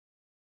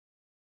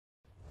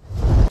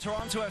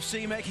Toronto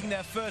FC making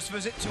their first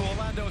visit to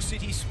Orlando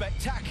City's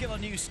spectacular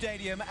new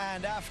stadium,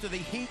 and after the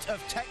heat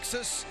of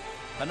Texas,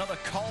 another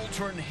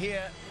cauldron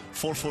here.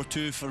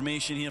 4-4-2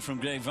 formation here from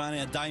Greg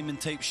Vanney, a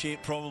diamond type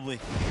shape probably.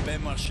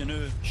 Benoit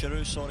Giroux,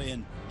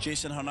 and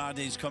Jason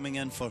Hernandez coming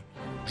in for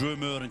Drew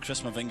Moore and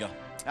Chris Mavinga.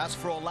 As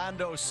for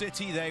Orlando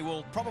City, they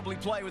will probably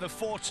play with a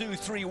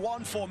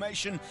 4-2-3-1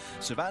 formation.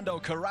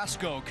 Servando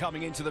Carrasco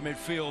coming into the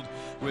midfield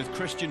with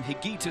Christian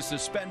Higuita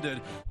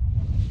suspended.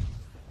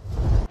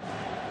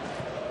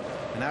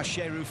 And now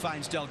Giroux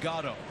finds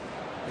Delgado.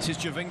 This is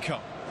Giovinco.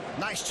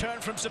 Nice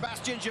turn from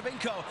Sebastian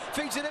Giovinco.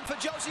 Feeds it in for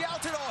Jozy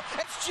Altidore.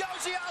 It's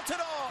Jozy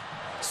Altidore.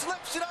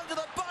 Slips it under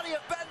the body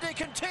of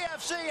Bendik, and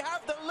TFC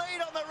have the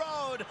lead on the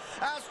road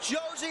as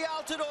Jozy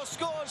Altidore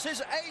scores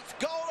his 8th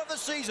goal of the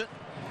season.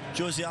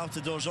 Jozy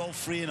Altidore's all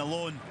free and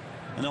alone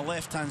on the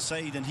left-hand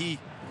side, and he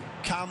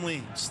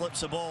calmly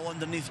slips the ball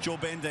underneath Joe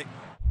Bendik.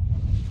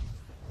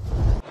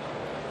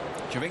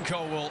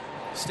 Giovinco will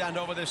stand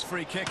over this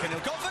free kick and he'll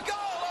go for goal.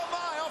 Oh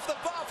my, off the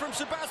bar from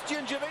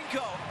Sebastian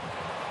Giovinco.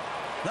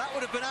 That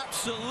would have been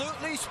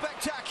absolutely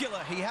spectacular.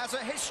 He has a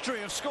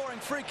history of scoring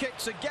free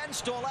kicks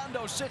against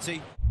Orlando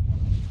City.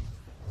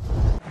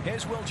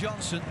 Here's Will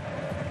Johnson.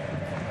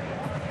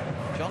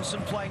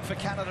 Johnson playing for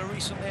Canada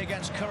recently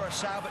against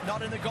Curaçao, but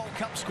not in the Gold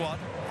Cup squad.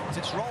 As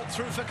it's rolled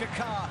through for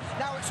Kaká.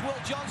 Now it's Will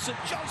Johnson.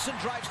 Johnson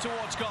drives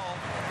towards goal.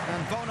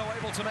 And Bono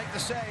able to make the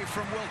save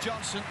from Will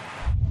Johnson.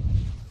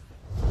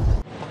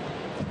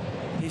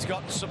 He's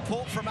got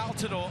support from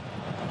Altidore.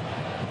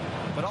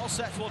 But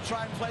Alseth will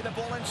try and play the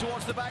ball in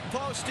towards the back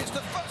post. It's the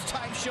first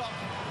time shot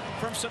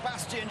from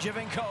Sebastian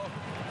Giovinco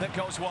that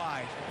goes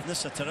wide.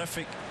 This is a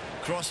terrific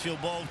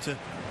crossfield ball to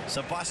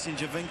Sebastian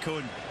Giovinco,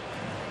 and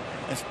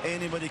if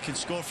anybody can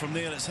score from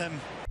there, it's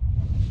him.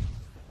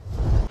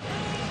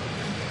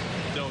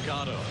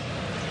 Delgado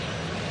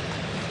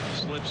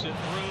slips it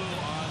through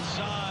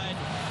onside.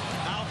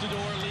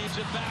 Altidore leaves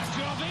it back.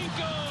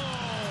 Giovinco!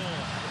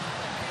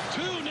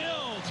 2-0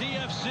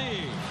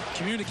 TFC.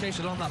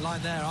 Communication on that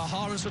line there.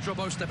 Ahara and Sutro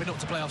both stepping up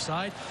to play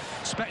offside.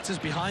 Spector's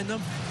behind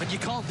them, and you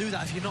can't do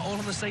that if you're not all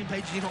on the same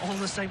page and you're not all on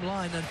the same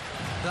line, and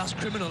that's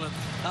criminal, and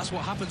that's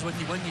what happens when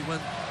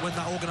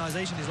that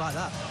organisation is like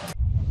that.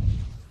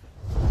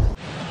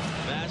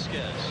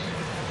 Vasquez,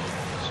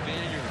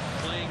 Spaniard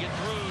playing it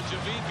through.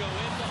 Giovinco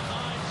in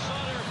behind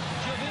Sutter.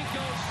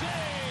 Giovinco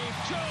save.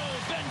 Joe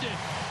Bendik.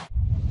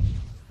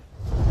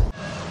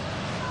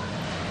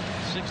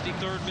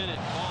 63rd minute.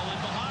 Ball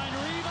in behind.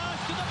 Rivas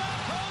to the back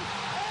post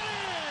and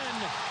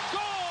in.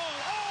 Goal!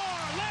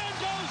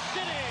 Orlando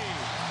City.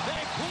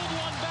 They pulled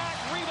one back.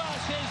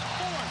 Rivas his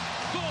 4th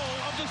goal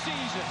of the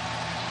season.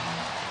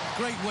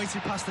 Great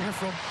weighted pass there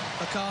from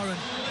Kaká,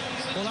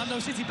 and Orlando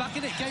City back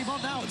in it. Game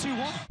on now at 2-1.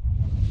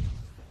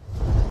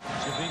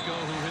 Giovinco,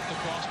 who hit the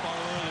crossbar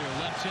earlier,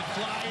 lets it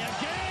fly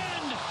again.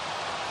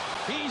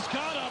 He's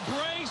got a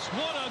brace.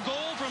 What a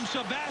goal from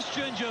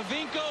Sebastian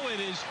Giovinco. It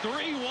is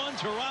 3-1.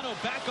 Toronto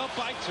back up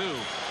by 2.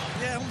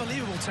 Yeah,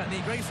 unbelievable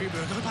technique. Great free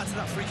throw. Going back to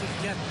that free kick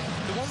again.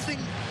 The one thing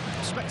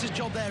Spector's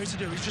job there is to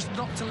do is just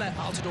not to let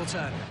Altidore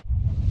turn.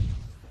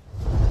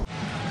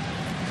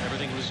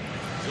 Everything was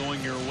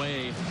going your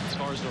way as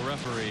far as the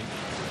referee,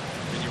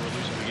 and you were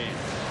losing the game.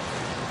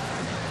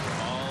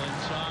 All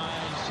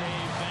inside.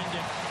 Save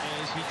Bendik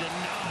as he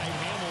denied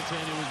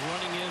Hamilton, who was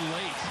running in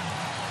late.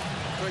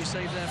 Great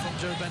save there from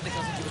Joe Bendik.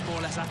 I think it was more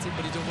or less at him,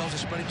 but he done well to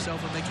spread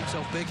himself and make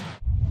himself big.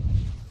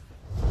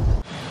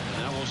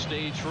 And that will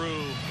stay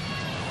true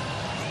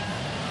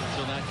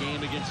until that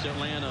game against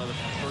Atlanta, the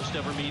first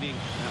ever meeting.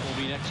 That will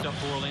be next up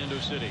for Orlando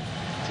City,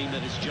 a team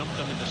that has jumped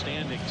them in the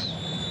standings.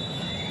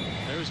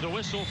 There's the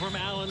whistle from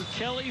Alan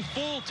Kelly.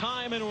 Full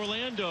time in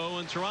Orlando,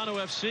 and Toronto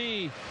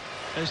FC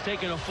has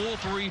taken a full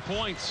 3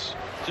 points.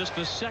 Just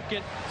the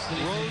 2nd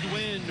road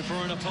win for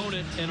an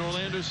opponent in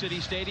Orlando City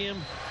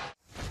Stadium.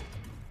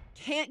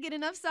 Can't get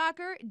enough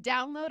soccer?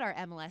 Download our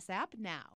MLS app now.